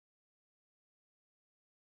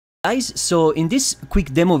Guys, so in this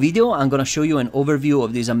quick demo video, I'm going to show you an overview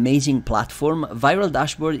of this amazing platform. Viral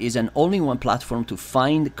Dashboard is an all-in-one platform to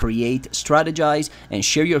find, create, strategize, and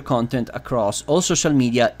share your content across all social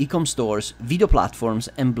media, e-com stores, video platforms,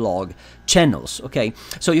 and blog channels. Okay,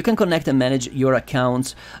 so you can connect and manage your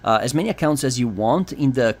accounts, as many accounts as you want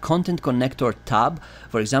in the Content Connector tab.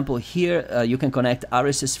 For example, here you can connect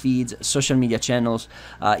RSS feeds, social media channels,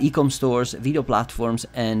 e-com stores, video platforms,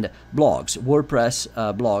 and blogs, WordPress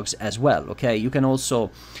blogs as well. Okay, you can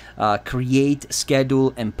also create,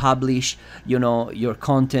 schedule, and publish, your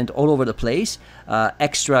content all over the place,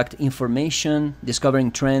 extract information,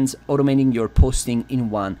 discovering trends, automating your posting in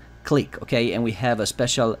one click. Okay, and we have a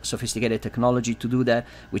special sophisticated technology to do that,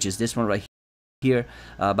 which is this one right here,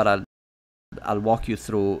 but I'll walk you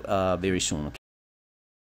through very soon.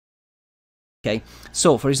 Okay,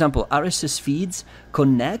 so for example, RSS feeds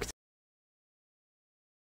connect.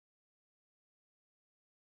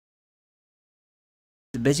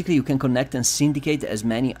 Basically, you can connect and syndicate as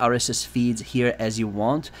many RSS feeds here as you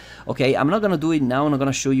want. Okay, I'm not gonna do it now. I'm not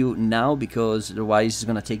gonna show you now because otherwise it's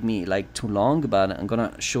gonna take me like too long, but I'm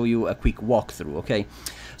gonna show you a quick walkthrough. Okay,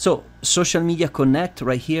 so social media connect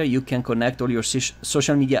right here, you can connect all your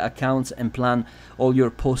social media accounts and plan all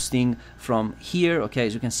your posting from here. Okay,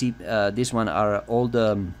 as you can see, this one are all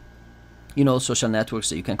the social networks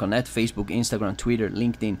that you can connect: Facebook, Instagram, Twitter,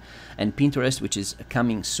 LinkedIn, and Pinterest, which is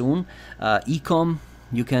coming soon. E-com,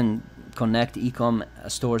 you can connect e-com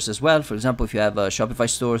stores as well. For example, if you have Shopify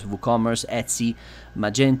stores, WooCommerce, Etsy,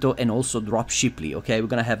 Magento, and also Dropshiply. Okay, we're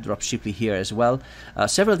gonna have Dropshiply here as well.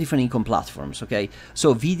 Several different e-com platforms. Okay,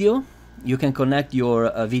 so video, you can connect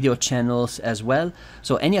your video channels as well.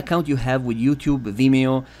 So any account you have with YouTube,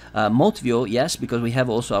 Vimeo, Motvio, yes, because we have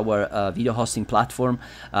also our video hosting platform,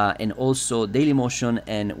 and also Dailymotion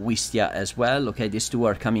and Wistia as well. Okay, these two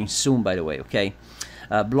are coming soon, by the way. Okay.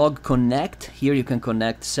 Blog Connect, here you can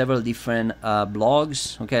connect several different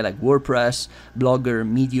blogs, okay, like WordPress, Blogger,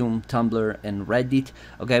 Medium, Tumblr, and Reddit.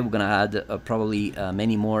 Okay, we're gonna add probably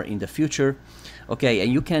many more in the future. Okay,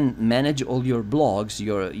 and you can manage all your blogs,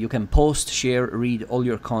 you can post, share, read all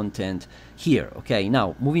your content here. Okay,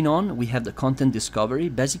 now moving on, we have the content discovery.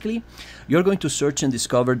 Basically, you're going to search and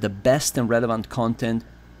discover the best and relevant content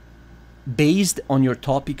based on your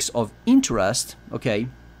topics of interest, okay,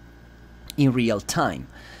 in real time.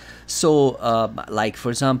 So like for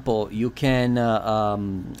example, you can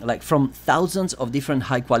like from thousands of different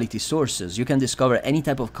high quality sources, you can discover any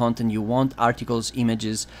type of content you want: articles,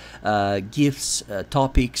 images, GIFs,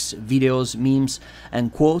 topics, videos, memes,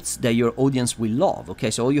 and quotes that your audience will love. Okay,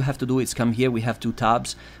 so all you have to do is come here. We have two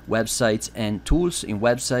tabs: websites and tools. In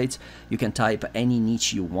websites, you can type any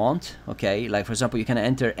niche you want. Okay, like for example, you can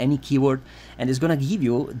enter any keyword and it's gonna give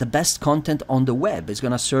you the best content on the web. It's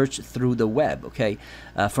gonna search through the web. Okay,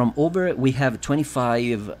 from we have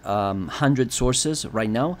 2,500 sources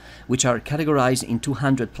right now, which are categorized in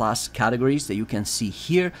 200 plus categories that you can see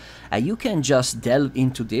here. You can just delve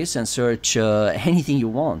into this and search anything you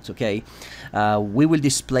want. Okay, we will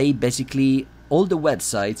display basically all the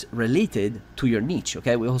websites related to your niche.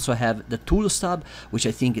 Okay, we also have the tools tab, which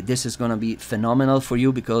I think this is going to be phenomenal for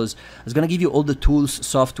you because it's going to give you all the tools,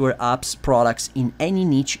 software, apps, products in any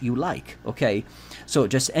niche you like. Okay, so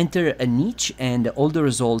just enter a niche and all the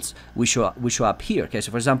results will show up here. Okay,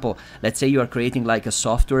 so for example, let's say you are creating like a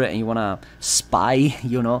software and you want to spy,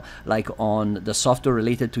 like on the software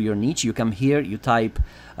related to your niche. You come here, you type,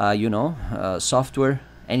 software,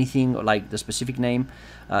 anything like the specific name,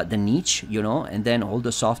 the niche, and then all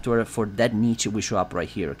the software for that niche will show up right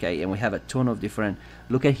here. Okay, and we have a ton of different,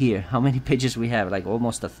 look at here how many pages we have, like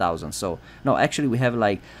almost 1,000. So no, actually we have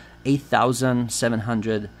like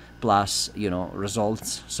 8,700 plus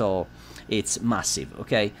results, so it's massive.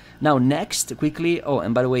 Okay, now next quickly, oh,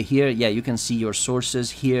 and by the way, here, yeah, you can see your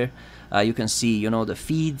sources here. You can see the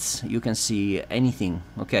feeds, you can see anything.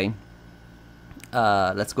 Okay,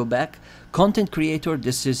 let's go back. Content creator,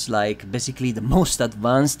 this is like basically the most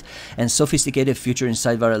advanced and sophisticated feature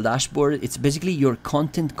inside Viral Dashboard. It's basically your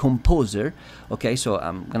content composer. Okay, so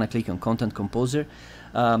I'm gonna click on content composer,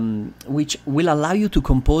 which will allow you to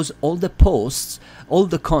compose all the posts, all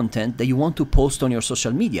the content that you want to post on your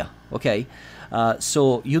social media. Okay,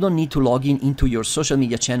 so you don't need to log into your social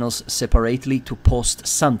media channels separately to post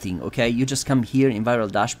something. Okay, you just come here in Viral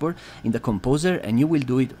Dashboard in the composer and you will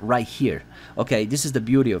do it right here. Okay, this is the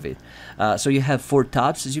beauty of it. So you have 4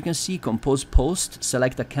 tabs, as you can see: compose post,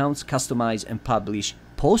 select accounts, customize, and publish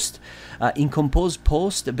post. In compose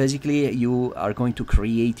post, basically you are going to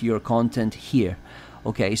create your content here.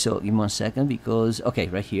 Okay, so give me 1 second because, okay,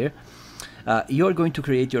 right here, you're going to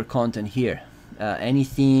create your content here.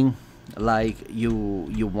 Anything like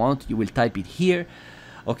you want, you will type it here.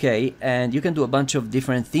 Okay, and you can do a bunch of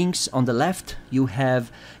different things. On the left you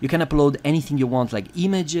can upload anything you want, like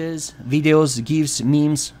images, videos, GIFs,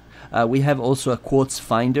 memes. We have also a quotes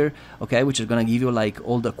finder, okay, which is gonna give you like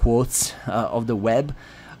all the quotes of the web.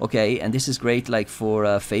 Okay, and this is great like for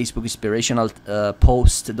Facebook inspirational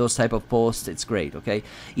post, those type of posts. It's great. Okay,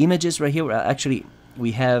 images right here. Actually,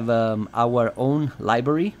 we have our own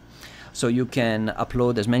library, so you can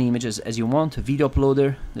upload as many images as you want. Video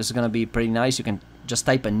uploader, this is gonna be pretty nice. You can just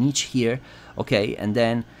type a niche here, okay, and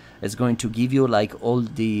then it's going to give you like all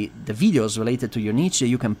the videos related to your niche that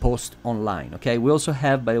you can post online. Okay, we also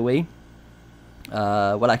have, by the way,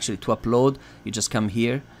 well, actually, to upload, you just come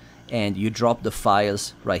here and you drop the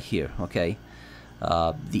files right here. Okay,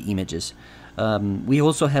 the images. We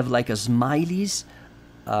also have like a smileys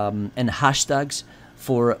and hashtags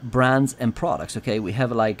for brands and products. Okay, we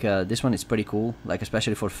have like this one is pretty cool, like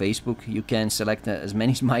especially for Facebook. You can select as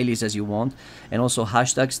many smileys as you want, and also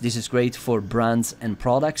hashtags. This is great for brands and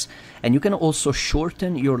products, and you can also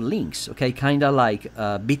shorten your links. Okay, kind of like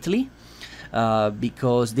bit.ly,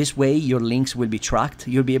 because this way your links will be tracked.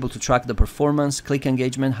 You'll be able to track the performance, click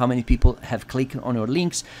engagement, how many people have clicked on your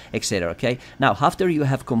links, etc. Okay, now after you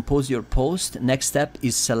have composed your post, next step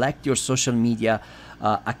is select your social media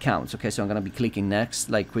accounts. Okay, so I'm gonna be clicking next,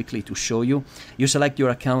 like quickly to show you. You select your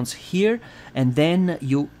accounts here, and then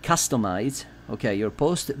you customize, okay, your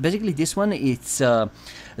post. Basically, this one it's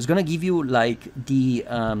gonna give you like the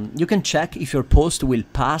you can check if your post will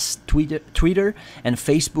pass Twitter and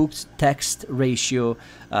Facebook's text ratio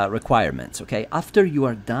requirements. Okay, after you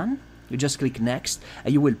are done, you just click next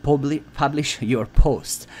and you will publish your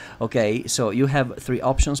post. Okay, so you have three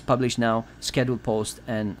options: publish now, schedule post,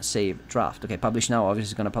 and save draft. Okay, publish now,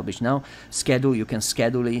 obviously it's gonna publish now. Schedule, you can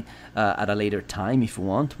schedule it at a later time if you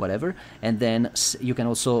want, whatever, and then you can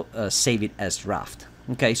also save it as draft.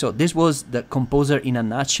 Okay, so this was the Composer in a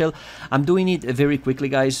nutshell. I'm doing it very quickly,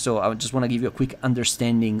 guys, so I just want to give you a quick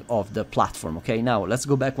understanding of the platform. Okay, now let's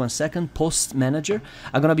go back 1 second. Post Manager.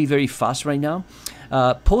 I'm gonna be very fast right now.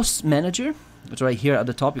 Post Manager, it's right here at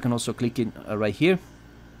the top. You can also click it right here.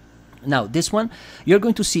 Now this one, you're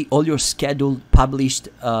going to see all your scheduled published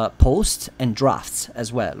posts and drafts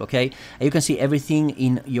as well. Okay, and you can see everything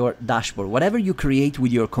in your dashboard. Whatever you create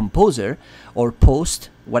with your Composer or post,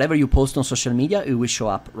 whatever you post on social media, it will show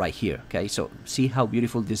up right here. Okay, so see how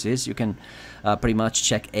beautiful this is. You can pretty much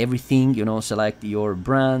check everything, you know, select your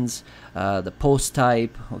brands, the post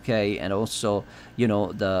type, okay, and also, you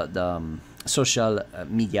know, the social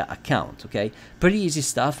media account. Okay, pretty easy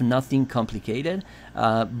stuff, nothing complicated.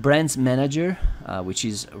 Brands Manager, which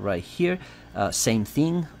is right here, same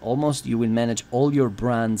thing almost. You will manage all your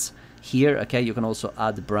brands here. Okay, you can also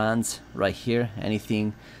add brands right here,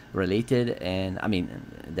 anything related, and I mean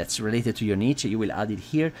that's related to your niche, you will add it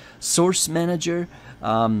here. Source Manager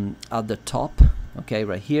at the top, okay,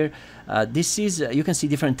 right here. This is you can see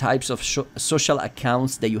different types of social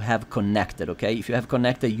accounts that you have connected. Okay, if you have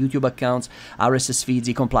connected YouTube accounts, RSS feeds,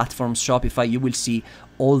 ecom platforms, Shopify, you will see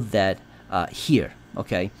all that here.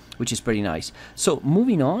 Okay, which is pretty nice. So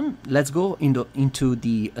moving on, let's go into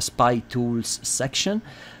the Spy Tools section.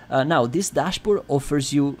 Now this dashboard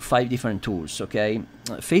offers you 5 different tools. Okay,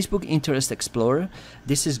 Facebook Interest Explorer.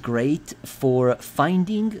 This is great for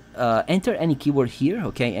finding, enter any keyword here,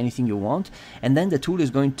 okay, anything you want, and then the tool is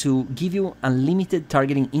going to give you unlimited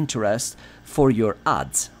targeting interest for your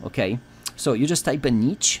ads. Okay, so you just type a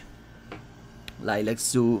niche, like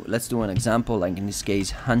let's do an example, like in this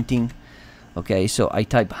case hunting. Okay, so I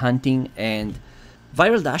type hunting, and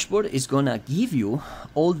Viral Dashboard is gonna give you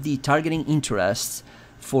all the targeting interests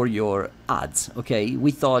for your ads. Okay,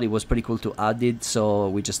 we thought it was pretty cool to add it, so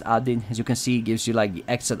we just added. As you can see, it gives you like the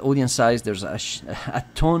exact audience size. There's a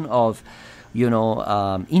ton of, you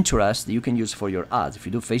know, interest that you can use for your ads. If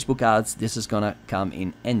you do Facebook ads, this is gonna come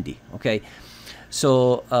in handy. Okay,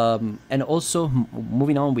 so and also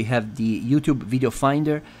moving on, we have the YouTube Video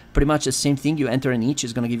Finder. Pretty much the same thing. You enter a niche,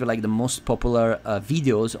 it's gonna give you like the most popular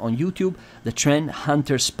videos on YouTube. The Trend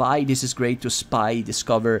Hunter Spy, this is great to spy,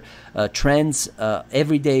 discover trends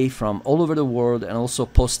every day from all over the world, and also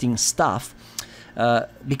posting stuff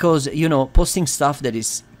because, you know, posting stuff that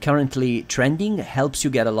is currently trending helps you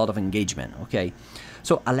get a lot of engagement. Okay,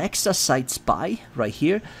 so Alexa Site Spy right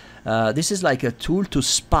here, this is like a tool to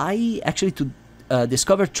spy, actually to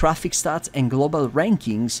discover traffic stats and global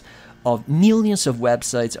rankings of millions of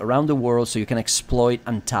websites around the world, so you can exploit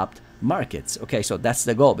untapped markets. Okay, so that's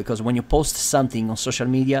the goal, because when you post something on social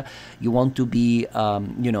media, you want to be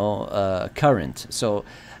current. So,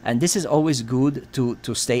 and this is always good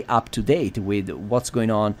to stay up to date with what's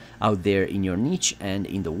going on out there in your niche and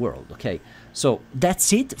in the world. Okay, so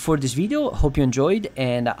that's it for this video. Hope you enjoyed,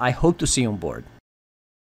 and I hope to see you on board.